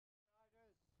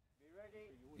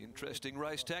Interesting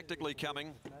race tactically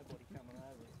coming.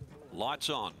 Lights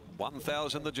on.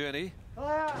 1,000 the journey.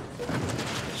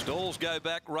 Stalls go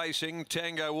back racing.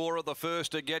 Tango Aura the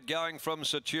first to get going from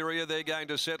Saturia. They're going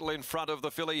to settle in front of the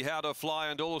filly How to Fly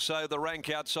and also the rank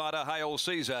outsider Hail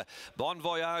Caesar. Bon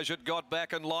Voyage had got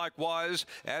back, and likewise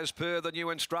as per the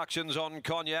new instructions on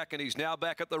Cognac, and he's now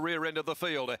back at the rear end of the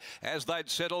field. As they'd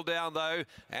settled down though,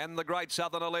 and the Great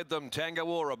Southerner led them. Tango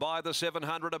Aura by the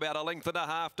 700, about a length and a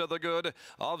half to the good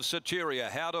of Saturia.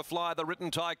 How to Fly the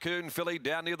Written Tycoon filly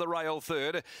down near the rail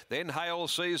third. Then Hail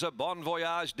Caesar, Bon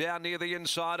Voyage down near the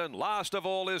inside, and last of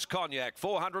all is Cognac.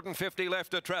 450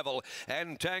 left to travel,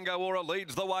 and Tango Aura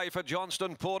leads the way for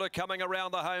Johnston Porter coming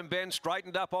around the home bend,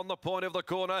 straightened up on the point of the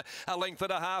corner. A length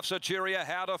and a half Saturia.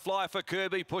 How to Fly for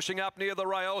Kirby pushing up near the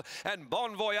rail, and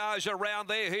Bon Voyage around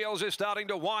their heels is starting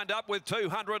to wind up with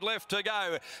 200 left to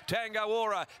go. Tango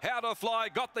Aura, How to Fly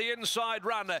got the inside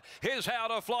run. Here's How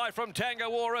to Fly from Tango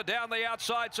Aura down the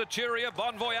outside. Saturia,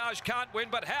 Bon Voyage can't win,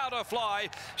 but How to Fly,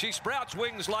 she sprouts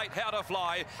wings late. How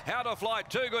to Fly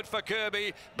too good for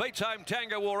Kirby, beats home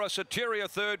Tango Aura. Saturia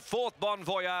third, fourth Bon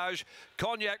Voyage.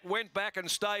 Cognac went back and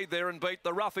stayed there and beat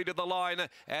the roughie to the line,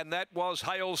 and that was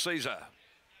Hail Caesar.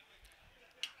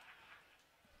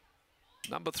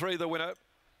 Number 3 the winner,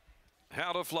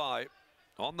 How to Fly,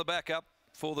 on the backup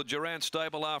for the Durant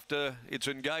stable after its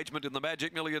engagement in the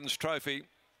Magic Millions Trophy.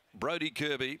 Brodie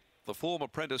Kirby, the former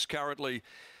apprentice currently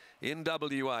in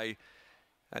WA,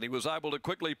 and he was able to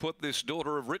quickly put this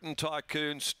daughter of Written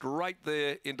Tycoon straight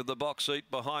there into the box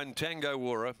seat behind Tango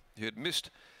Aura, who had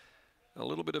missed a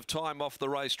little bit of time off the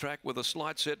racetrack with a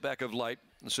slight setback of late.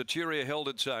 Saturia held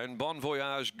its own. Bon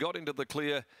Voyage got into the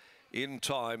clear in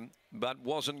time, but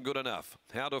wasn't good enough.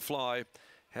 How to Fly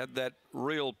had that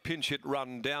real pinch hit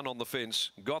run down on the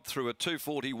fence, got through at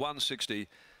 240-160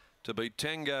 to beat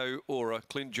Tango Aura,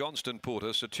 Clint Johnston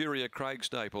Porter, Saturia Craig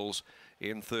Staples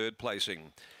in third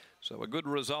placing. So a good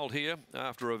result here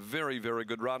after a very, very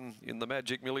good run in the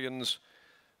Magic Millions.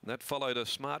 That followed a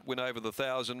smart win over the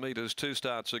 1,000 metres 2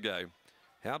 starts ago.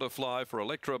 How to Fly for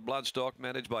Electra Bloodstock,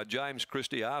 managed by James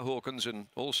Christie, R. Hawkins, and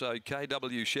also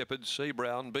K.W. Shepherd, C.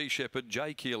 Brown, B. Shepherd,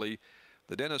 J. Keeley,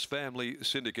 the Dennis Family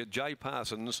Syndicate, J.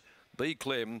 Parsons, B.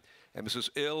 Clem, and Mrs.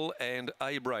 L. and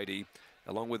A. Brady,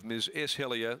 along with Ms. S.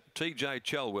 Hellier, T.J.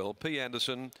 Chalwell, P.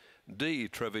 Anderson, D.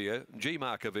 Trevia, G.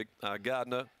 Markovic, R.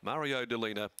 Gardner, Mario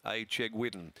Delina, A. Chegg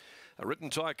Whidden. A Written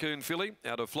Tycoon filly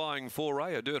out of Flying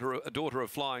Foray, a daughter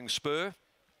of Flying Spur,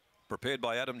 prepared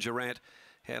by Adam Durant,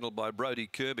 handled by Brodie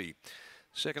Kirby.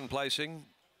 Second placing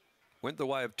went the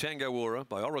way of Tango Aura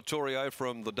by Oratorio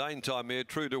from the Dane Time mare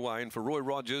True to Wayne for Roy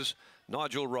Rogers,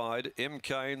 Nigel Ride, M.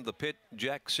 Kane, the Pet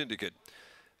Jack Syndicate.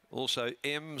 Also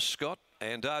M. Scott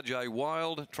and R.J.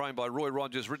 Wild, trained by Roy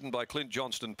Rogers, written by Clint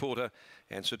Johnston Porter,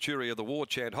 and Saturia, the War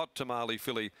Chant Hot Tamale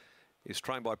filly, is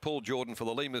trained by Paul Jordan for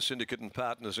the Lima Syndicate and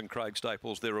Partners, and Craig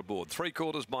Staples there aboard.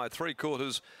 3/4 by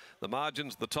 3/4. The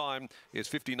margins, the time is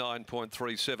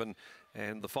 59.37,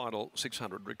 and the final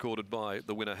 600 recorded by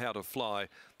the winner, How to Fly,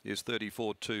 is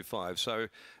 34.25. So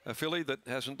a filly that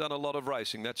hasn't done a lot of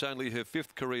racing. That's only her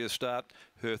 5th career start,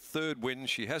 her 3rd win.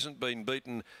 She hasn't been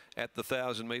beaten at the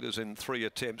 1,000 metres in 3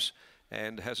 attempts,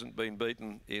 and hasn't been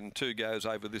beaten in 2 goes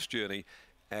over this journey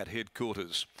at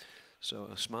headquarters. So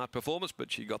a smart performance,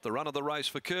 but she got the run of the race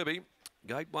for Kirby.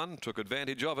 Gate 1 took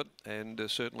advantage of it, and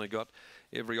certainly got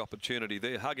every opportunity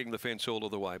there, hugging the fence all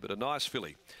of the way, but a nice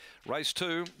filly. Race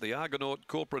 2, the Argonaut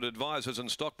Corporate Advisors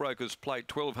and Stockbrokers Plate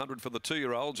 1200 for the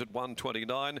 2-year-olds at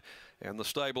 129, and the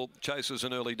stable chases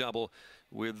an early double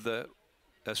with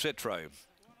Acetro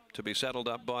to be saddled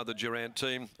up by the Durant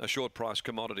team, a short price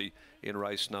commodity in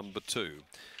race number 2.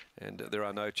 And there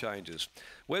are no changes.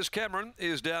 Wes Cameron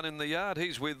is down in the yard.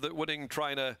 He's with the winning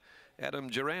trainer Adam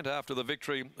Durant after the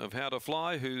victory of How to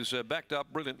Fly, who's backed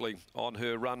up brilliantly on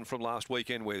her run from last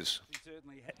weekend, Wes.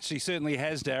 She certainly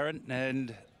has, Darren,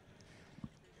 and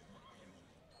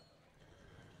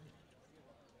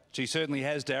she certainly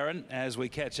has, Darren, as we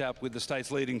catch up with the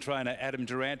state's leading trainer Adam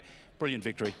Durant. Brilliant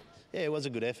victory. Yeah, it was a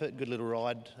good effort, good little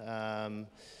ride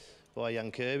by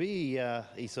young Kirby.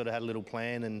 He sort of had a little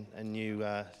plan and knew,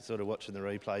 sort of watching the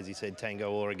replays, he said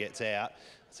Tango Aura gets out.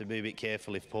 So be a bit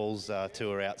careful if Paul's 2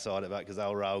 are outside of it, because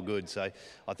they'll rail good. So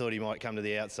I thought he might come to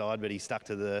the outside, but he stuck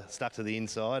to the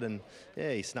inside, and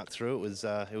yeah, he snuck through.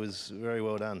 It was very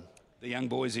well done. The young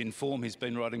boy's in form. He's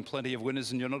been riding plenty of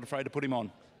winners, and you're not afraid to put him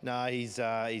on. No, he's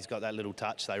got that little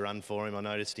touch. They run for him. I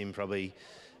noticed him probably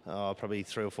probably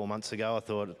 3 or 4 months ago. I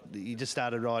thought you just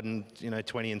started riding,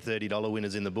 $20 and $30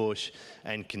 winners in the bush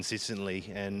and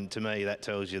consistently. And to me, that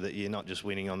tells you that you're not just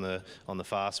winning on the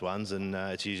fast ones. And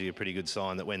it's usually a pretty good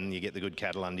sign that when you get the good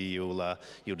cattle under you,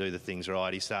 you'll do the things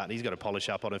right. He's got to polish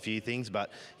up on a few things,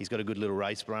 but he's got a good little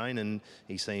race brain, and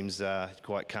he seems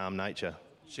quite calm nature.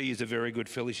 She is a very good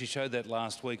filly. She showed that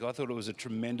last week. I thought it was a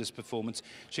tremendous performance.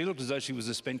 She looked as though she was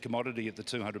a spent commodity at the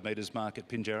 200 metres mark at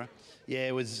Pinjarra. Yeah,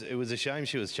 it was a shame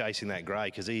she was chasing that grey,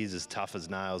 because he is as tough as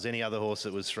nails. Any other horse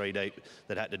that was 3 deep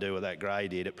that had to do what that grey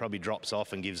did, it probably drops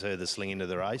off and gives her the sling into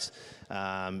the race.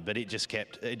 But it just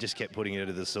kept putting her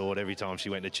to the sword. Every time she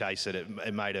went to chase it,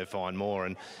 it made her find more.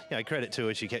 And credit to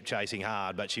her, she kept chasing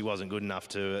hard, but she wasn't good enough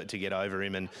to get over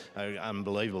him. And an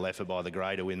unbelievable effort by the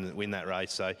grey to win that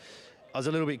race. So I was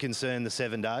a little bit concerned the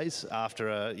 7 days after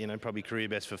a probably career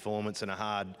best performance and a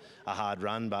hard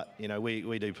run, but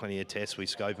we do plenty of tests. We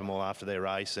scope them all after their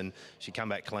race, and she come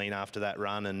back clean after that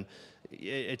run, and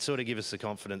it sort of gives us the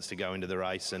confidence to go into the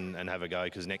race and have a go,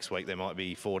 because next week there might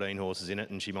be 14 horses in it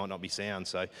and she might not be sound.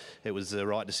 So it was the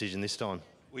right decision this time.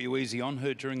 Were you easy on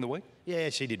her during the week? Yeah,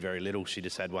 she did very little. She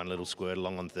just had one little squirt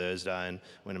along on Thursday and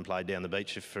went and played down the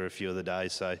beach for a few of the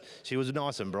days. So she was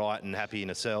nice and bright and happy in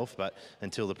herself, but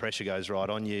until the pressure goes right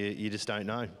on, you just don't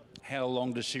know. How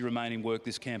long does she remain in work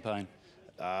this campaign?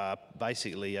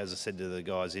 Basically, as I said to the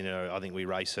guys, I think we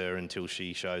race her until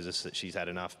she shows us that she's had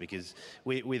enough, because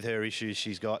with her issues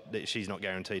she's got, she's not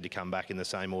guaranteed to come back in the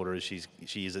same order as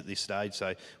she is at this stage.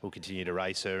 So we'll continue to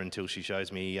race her until she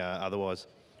shows me otherwise.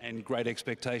 And great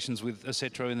expectations with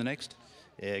ASC2018 in the next?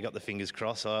 Yeah, got the fingers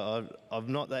crossed. I'm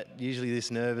not usually this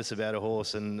nervous about a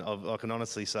horse, and I can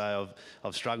honestly say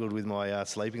I've struggled with my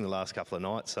sleeping the last couple of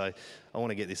nights. So I want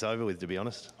to get this over with, to be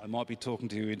honest. I might be talking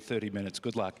to you in 30 minutes.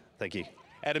 Good luck. Thank you.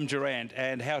 Adam Durant,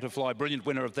 and How to Fly, brilliant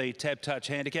winner of the Tab Touch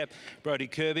Handicap. Brodie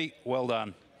Kirby, well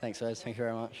done. Thanks, Rose. Thank you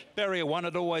very much. Barrier 1,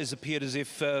 it always appeared as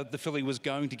if the filly was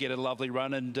going to get a lovely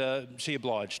run, and she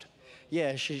obliged.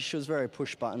 Yeah, she was very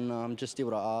push button, just did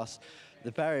what I asked.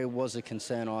 The barrier was a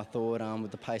concern, I thought,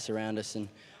 with the pace around us,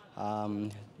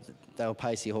 and they were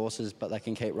pacey horses, but they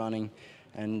can keep running.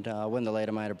 And when the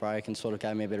leader made a break and sort of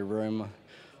gave me a bit of room,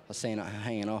 I seen it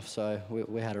hanging off, so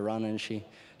we had a run, and she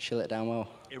let down well.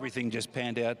 Everything just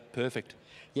panned out perfect.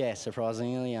 Yeah,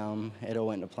 surprisingly, it all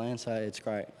went to plan, so it's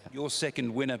great. Your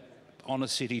second winner on a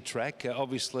city track.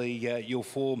 Obviously, your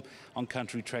form on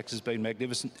country tracks has been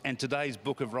magnificent, and today's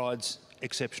book of rides,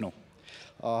 exceptional.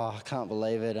 Oh, I can't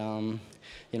believe it. I'm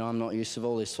not used to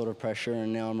all this sort of pressure,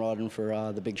 and now I'm riding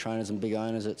for the big trainers and big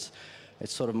owners. It's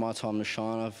sort of my time to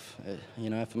shine. If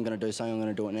I'm going to do something, I'm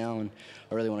going to do it now, and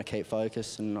I really want to keep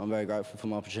focused, and I'm very grateful for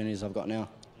my opportunities I've got now.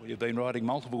 Well, you've been riding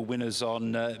multiple winners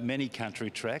on many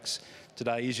country tracks.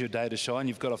 Today is your day to shine.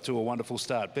 You've got off to a wonderful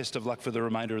start. Best of luck for the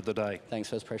remainder of the day. Thanks,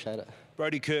 Fez. Appreciate it.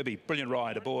 Brodie Kirby, brilliant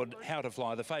ride aboard How to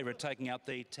Fly, the favourite taking out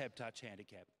the Tab Touch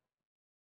Handicap.